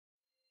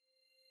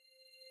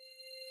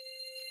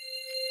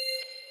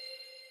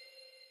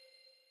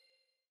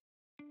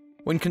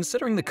When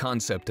considering the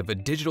concept of a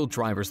digital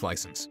driver's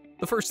license,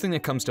 the first thing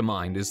that comes to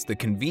mind is the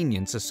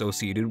convenience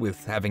associated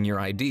with having your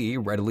ID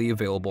readily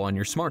available on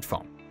your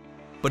smartphone.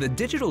 But a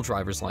digital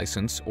driver's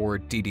license, or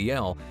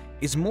DDL,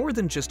 is more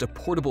than just a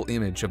portable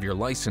image of your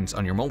license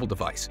on your mobile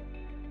device.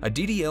 A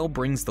DDL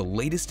brings the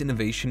latest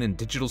innovation in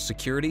digital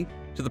security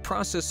to the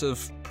process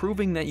of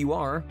proving that you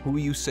are who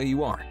you say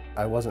you are.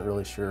 I wasn't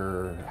really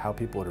sure how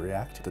people would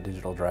react to the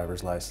digital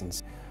driver's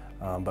license,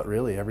 but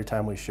really every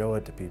time we show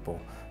it to people,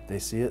 they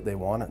see it, they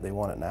want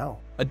it now.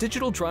 A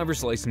digital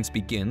driver's license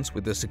begins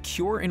with a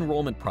secure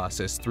enrollment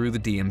process through the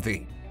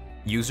DMV.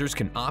 Users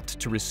can opt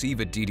to receive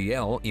a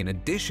DDL in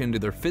addition to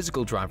their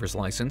physical driver's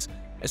license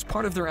as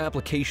part of their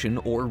application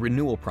or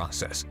renewal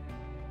process.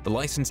 The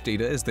license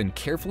data is then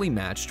carefully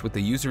matched with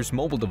the user's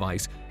mobile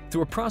device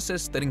through a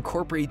process that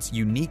incorporates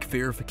unique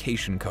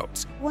verification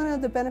codes. One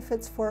of the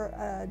benefits for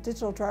a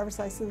digital driver's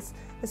license,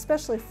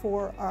 especially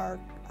for our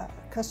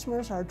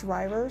customers, our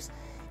drivers,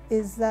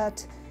 is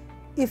that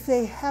if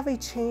they have a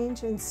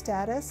change in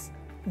status,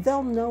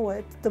 they'll know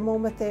it the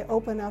moment they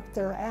open up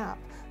their app.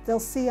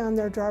 They'll see on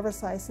their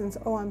driver's license,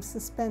 oh, I'm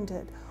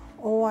suspended.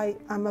 Oh,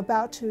 I'm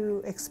about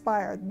to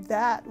expire.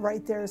 That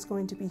right there is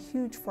going to be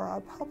huge for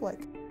our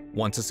public.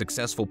 Once a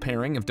successful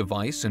pairing of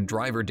device and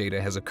driver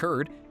data has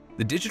occurred,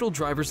 the digital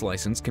driver's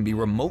license can be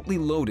remotely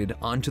loaded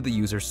onto the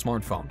user's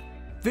smartphone.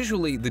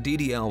 Visually, the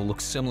DDL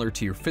looks similar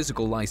to your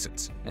physical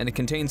license, and it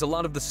contains a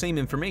lot of the same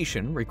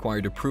information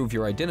required to prove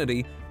your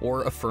identity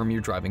or affirm your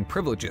driving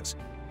privileges.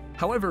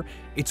 However,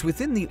 it's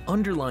within the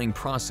underlying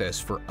process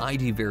for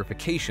ID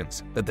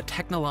verifications that the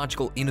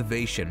technological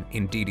innovation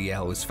in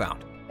DDL is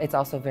found. It's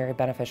also very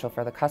beneficial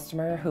for the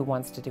customer who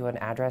wants to do an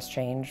address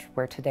change,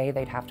 where today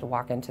they'd have to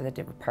walk into the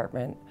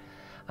department,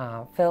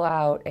 fill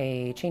out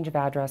a change of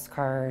address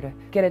card,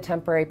 get a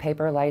temporary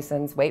paper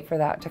license, wait for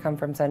that to come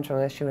from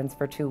central issuance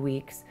for 2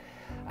 weeks.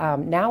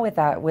 Now with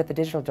the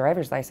digital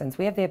driver's license,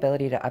 we have the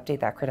ability to update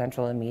that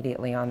credential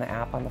immediately on the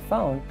app on the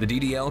phone. The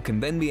DDL can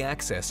then be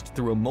accessed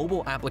through a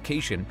mobile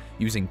application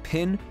using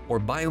PIN or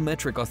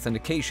biometric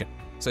authentication,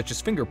 such as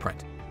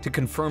fingerprint, to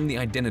confirm the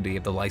identity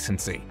of the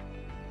licensee.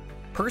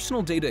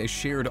 Personal data is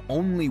shared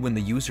only when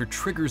the user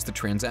triggers the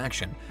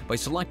transaction by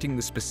selecting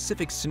the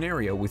specific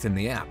scenario within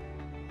the app.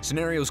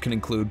 Scenarios can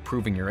include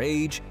proving your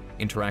age,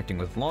 interacting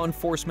with law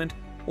enforcement,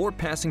 or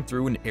passing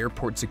through an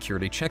airport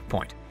security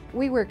checkpoint.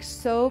 We work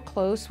so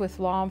close with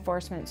law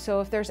enforcement,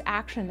 so if there's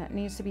action that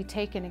needs to be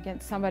taken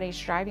against somebody's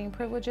driving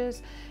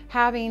privileges,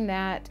 having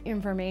that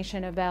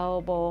information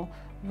available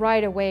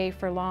right away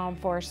for law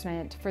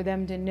enforcement, for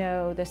them to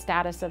know the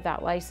status of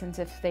that license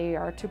if they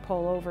are to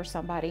pull over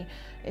somebody,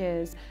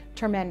 is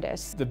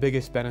tremendous. The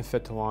biggest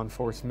benefit to law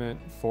enforcement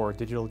for a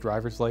digital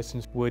driver's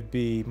license would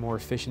be more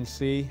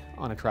efficiency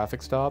on a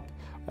traffic stop.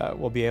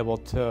 We'll be able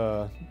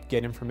to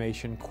get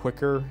information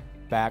quicker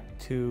back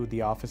to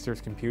the officer's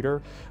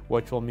computer,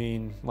 which will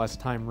mean less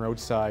time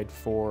roadside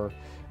for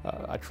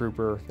a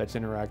trooper that's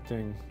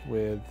interacting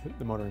with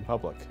the motoring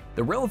public.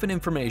 The relevant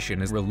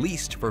information is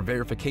released for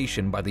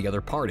verification by the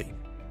other party,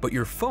 but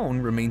your phone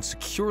remains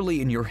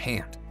securely in your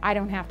hand. I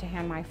don't have to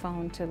hand my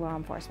phone to law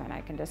enforcement.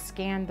 I can just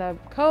scan the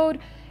code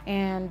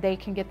and they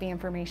can get the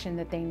information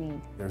that they need.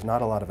 There's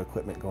not a lot of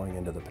equipment going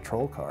into the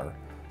patrol car,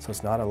 so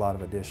it's not a lot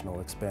of additional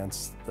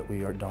expense that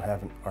we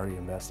haven't already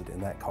invested in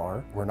that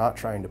car. We're not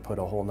trying to put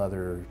a whole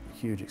nother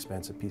huge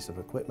expensive piece of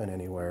equipment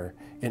anywhere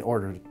in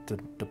order to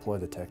deploy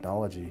the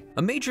technology.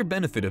 A major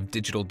benefit of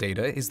digital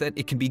data is that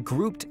it can be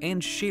grouped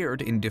and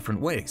shared in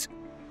different ways.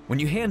 When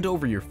you hand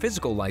over your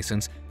physical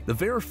license, the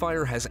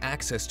verifier has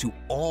access to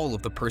all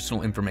of the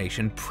personal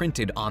information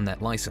printed on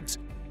that license.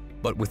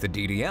 But with the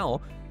DDL,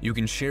 you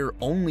can share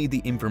only the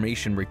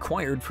information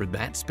required for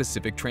that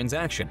specific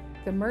transaction.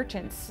 The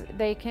merchants,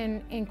 they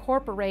can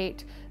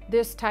incorporate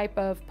this type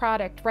of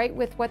product right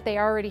with what they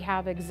already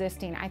have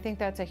existing. I think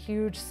that's a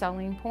huge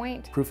selling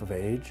point. Proof of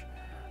age,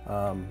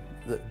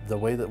 the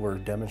way that we're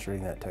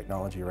demonstrating that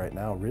technology right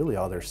now, really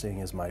all they're seeing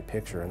is my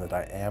picture and that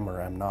I am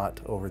or am not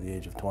over the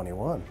age of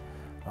 21.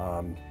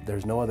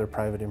 There's no other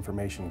private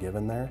information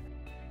given there.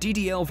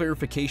 DDL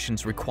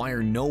verifications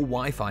require no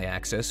Wi-Fi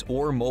access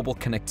or mobile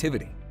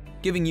connectivity,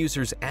 giving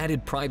users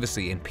added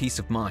privacy and peace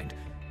of mind,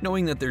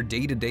 knowing that their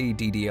day-to-day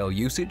DDL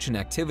usage and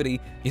activity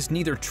is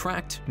neither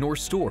tracked nor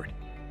stored.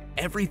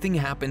 Everything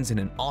happens in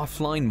an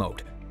offline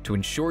mode to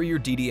ensure your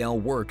DDL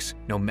works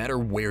no matter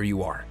where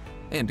you are.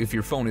 And if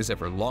your phone is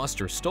ever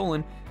lost or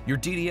stolen, your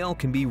DDL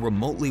can be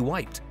remotely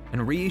wiped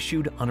and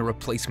reissued on a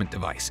replacement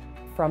device.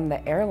 From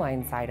the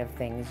airline side of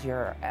things,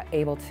 you're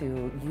able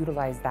to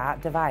utilize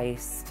that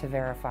device to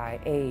verify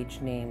age,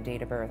 name,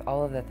 date of birth,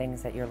 all of the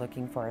things that you're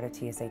looking for at a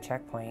TSA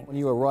checkpoint. When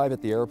you arrive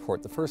at the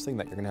airport, the first thing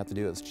that you're going to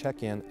do is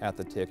check in at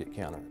the ticket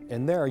counter.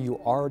 And there you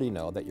already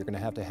know that you're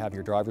going to have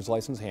your driver's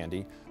license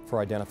handy for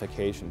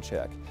identification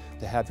check.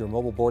 To have your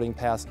mobile boarding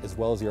pass as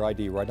well as your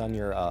ID right on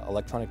your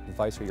electronic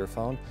device or your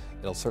phone,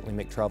 it'll certainly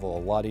make travel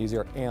a lot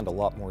easier and a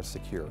lot more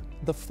secure.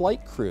 The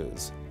flight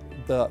crews,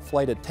 the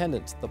flight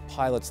attendants, the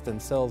pilots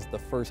themselves, the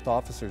first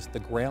officers, the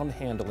ground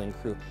handling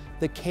crew,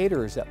 the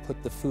caterers that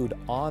put the food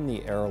on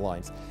the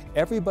airlines.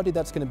 Everybody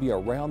that's going to be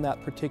around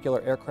that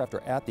particular aircraft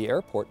or at the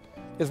airport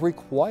is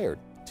required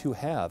to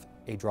have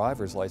a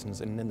driver's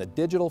license. And in the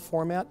digital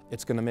format,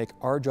 it's going to make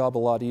our job a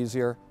lot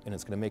easier and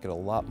it's going to make it a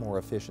lot more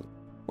efficient.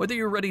 Whether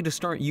you're ready to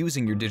start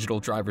using your digital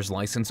driver's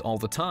license all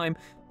the time,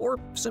 or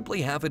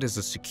simply have it as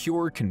a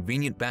secure,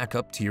 convenient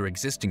backup to your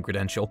existing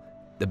credential,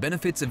 the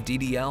benefits of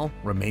DDL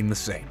remain the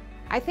same.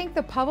 I think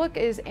the public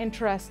is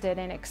interested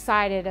and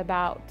excited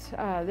about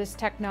this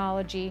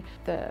technology.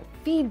 The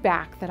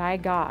feedback that I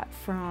got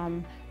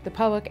from the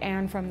public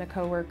and from the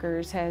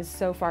coworkers has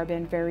so far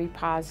been very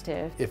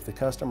positive. If the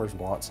customers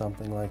want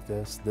something like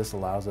this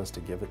allows us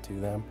to give it to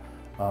them.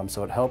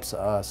 So it helps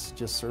us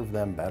just serve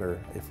them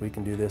better. If we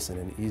can do this in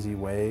an easy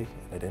way,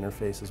 it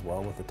interfaces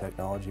well with the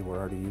technology we're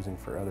already using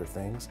for other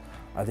things,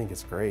 I think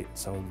it's great.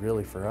 So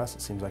really for us,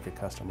 it seems like a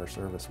customer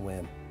service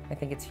win. I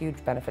think it's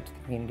huge benefit to the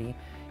community,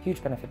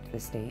 huge benefit to the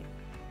state.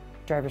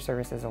 Driver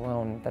services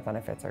alone, the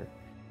benefits are,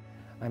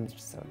 I'm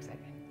just so excited.